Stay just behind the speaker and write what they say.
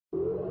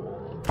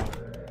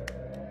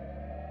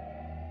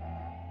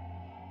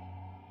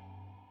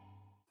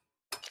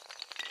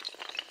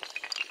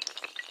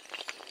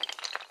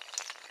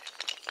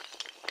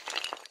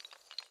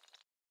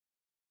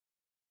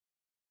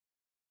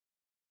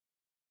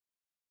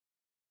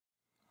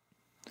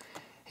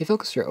Hey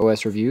folks, your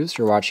OS Reviews.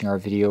 You're watching our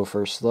video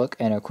first look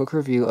and a quick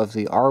review of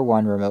the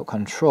R1 remote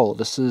control.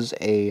 This is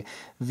a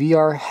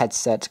VR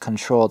headset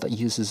control that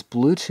uses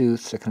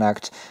Bluetooth to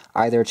connect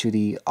either to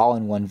the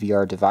all-in-one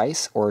VR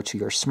device or to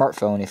your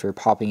smartphone if you're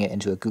popping it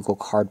into a Google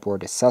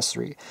Cardboard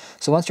accessory.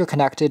 So once you're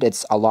connected,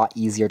 it's a lot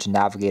easier to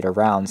navigate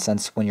around,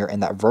 since when you're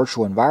in that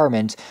virtual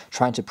environment,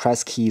 trying to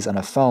press keys on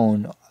a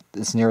phone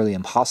is nearly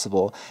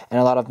impossible, and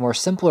a lot of more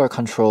simpler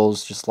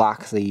controls just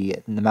lack the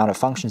amount of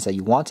functions that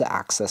you want to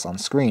access on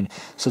screen.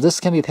 So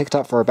this can be picked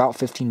up for about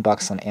 15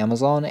 bucks on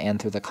Amazon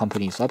and through the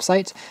company's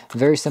website.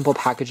 Very simple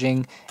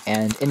packaging,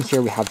 and in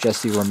here we have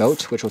just the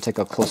remote, which we'll take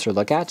a closer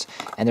look at,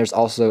 and there's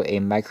also a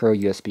micro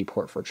USB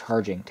port for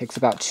charging. It takes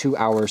about 2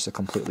 hours to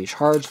completely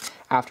charge.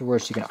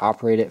 Afterwards, you can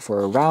operate it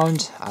for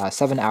around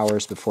 7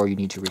 hours before you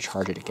need to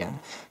recharge it again.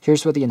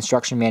 Here's what the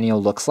instruction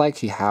manual looks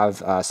like. You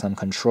have some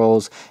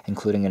controls,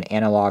 including an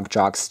analog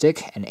jog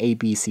stick and A,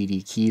 B, C,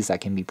 D keys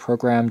that can be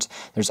programmed.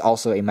 There's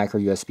also a micro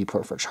USB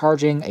port for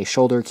charging, a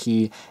shoulder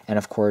key, and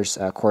of course,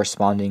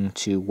 corresponding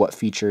to what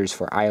features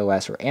for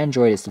iOS or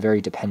Android is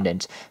very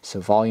dependent. So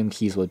volume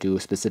keys will do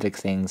specific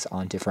things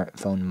on different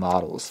phone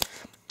models.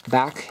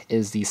 Back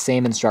is the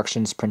same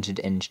instructions printed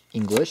in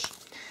English.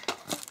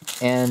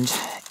 And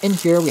in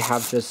here we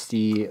have just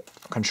the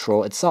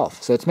control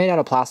itself. So it's made out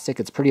of plastic,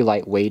 it's pretty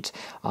lightweight.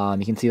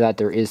 You can see that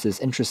there is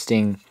this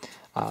interesting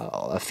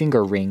a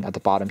finger ring at the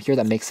bottom here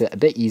that makes it a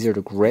bit easier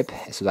to grip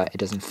so that it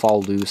doesn't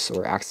fall loose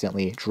or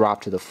accidentally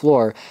drop to the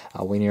floor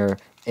when you're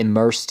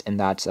immersed in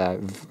that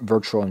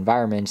virtual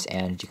environment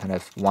and you kind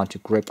of want to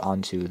grip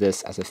onto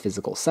this as a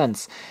physical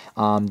sense.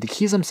 The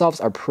keys themselves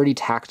are pretty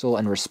tactile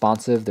and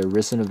responsive. They're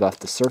risen above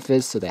the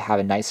surface, so they have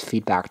a nice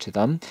feedback to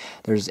them.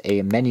 There's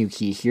a menu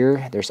key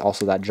here. There's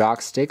also that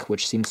jog stick,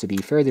 which seems to be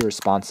fairly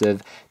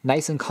responsive,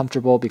 nice and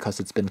comfortable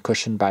because it's been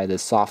cushioned by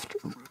this soft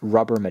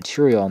rubber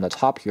material on the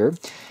top here.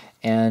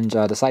 And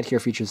the side here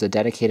features a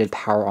dedicated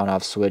power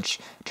on-off switch.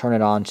 Turn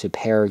it on to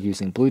pair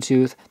using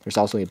Bluetooth. There's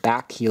also a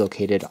back key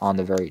located on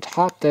the very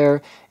top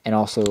there, and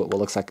also what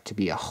looks like to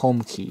be a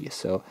home key.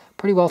 So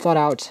pretty well thought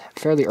out,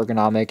 fairly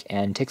ergonomic,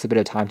 and takes a bit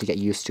of time to get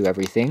used to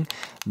everything.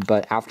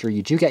 But after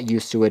you do get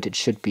used to it, it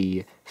should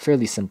be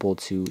fairly simple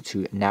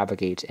to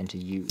navigate and to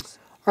use.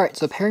 Alright,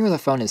 so pairing with a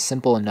phone is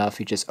simple enough.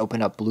 You just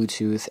open up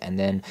Bluetooth, and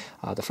then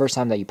the first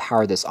time that you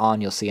power this on,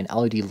 you'll see an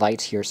LED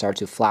light here start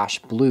to flash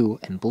blue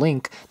and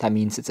blink. That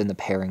means it's in the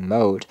pairing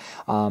mode.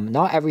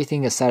 Not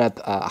everything is set up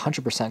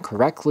 100%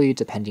 correctly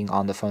depending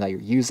on the phone that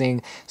you're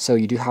using, so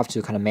you do have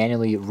to kind of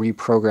manually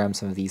reprogram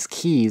some of these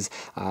keys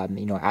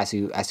as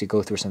you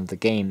go through some of the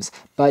games.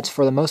 But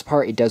for the most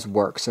part, it does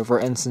work. So for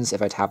instance,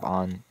 if I tap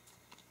on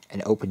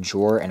an open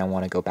drawer and I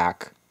want to go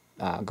back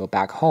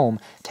home,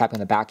 tapping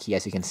the back key,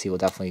 as you can see, will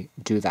definitely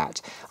do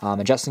that.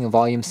 Adjusting the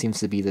volume seems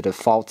to be the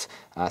default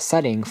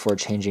setting for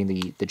changing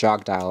the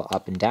jog dial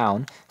up and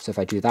down. So if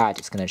I do that,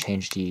 it's going to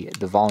change the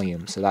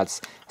volume. So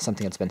that's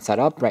something that's been set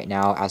up right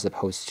now as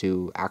opposed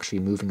to actually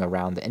moving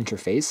around the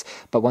interface.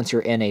 But once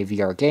you're in a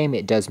VR game,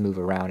 it does move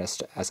around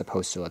as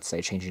opposed to, let's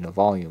say, changing the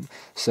volume.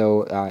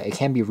 So it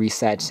can be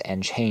reset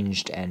and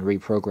changed and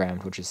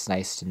reprogrammed, which is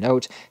nice to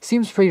note.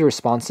 Seems pretty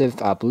responsive.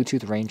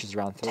 Bluetooth range is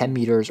around 10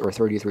 meters or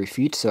 33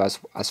 feet. So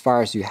as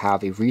far as you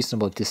have a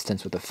reasonable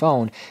distance with the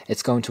phone,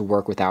 it's going to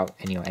work without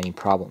any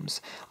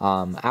problems.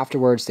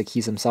 Afterwards, the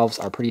keys themselves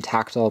are pretty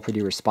tactile,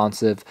 pretty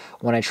responsive.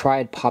 When I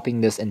tried popping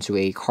this into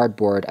a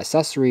cardboard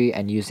accessory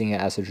and using it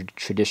as a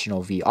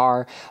traditional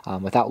VR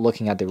without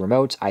looking at the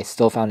remote, I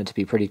still found it to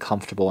be pretty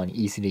comfortable and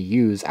easy to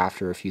use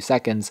after a few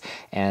seconds,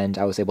 and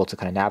I was able to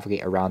kind of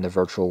navigate around the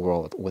virtual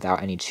world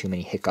without any too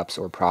many hiccups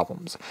or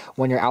problems.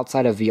 When you're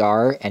outside of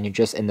VR and you're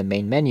just in the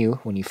main menu,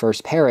 when you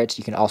first pair it,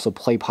 you can also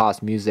play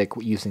pause music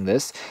using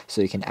this,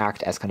 so you can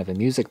act as kind of a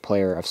music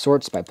player of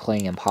sorts by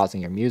playing and pausing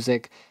your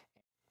music.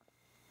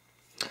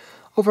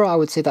 Overall, I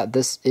would say that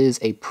this is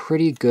a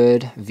pretty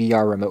good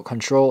VR remote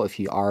control if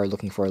you are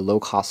looking for a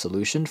low-cost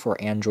solution for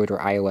Android or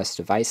iOS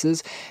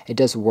devices. It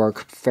does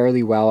work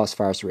fairly well as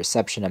far as the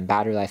reception and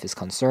battery life is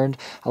concerned.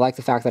 I like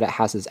the fact that it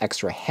has this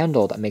extra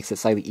handle that makes it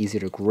slightly easier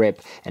to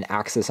grip and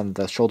access some of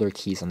the shoulder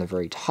keys on the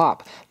very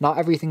top. Not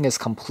everything is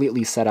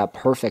completely set up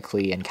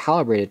perfectly and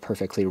calibrated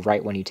perfectly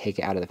right when you take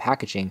it out of the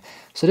packaging,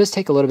 so it does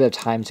take a little bit of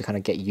time to kind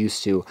of get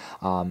used to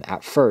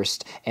at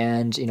first.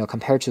 And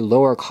compared to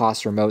lower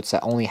cost remotes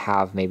that only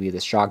have maybe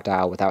this jog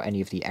dial without any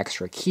of the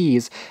extra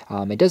keys,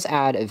 it does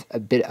add a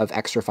bit of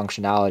extra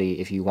functionality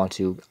if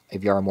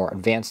you're a more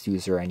advanced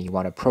user and you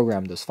want to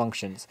program those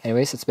functions.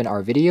 Anyways, that's been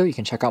our video. You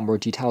can check out more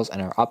details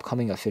in our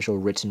upcoming official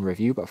written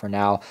review, but for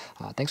now,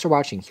 thanks for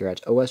watching here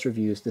at OS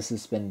Reviews. This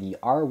has been the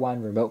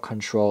R1 Remote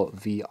Control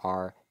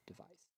VR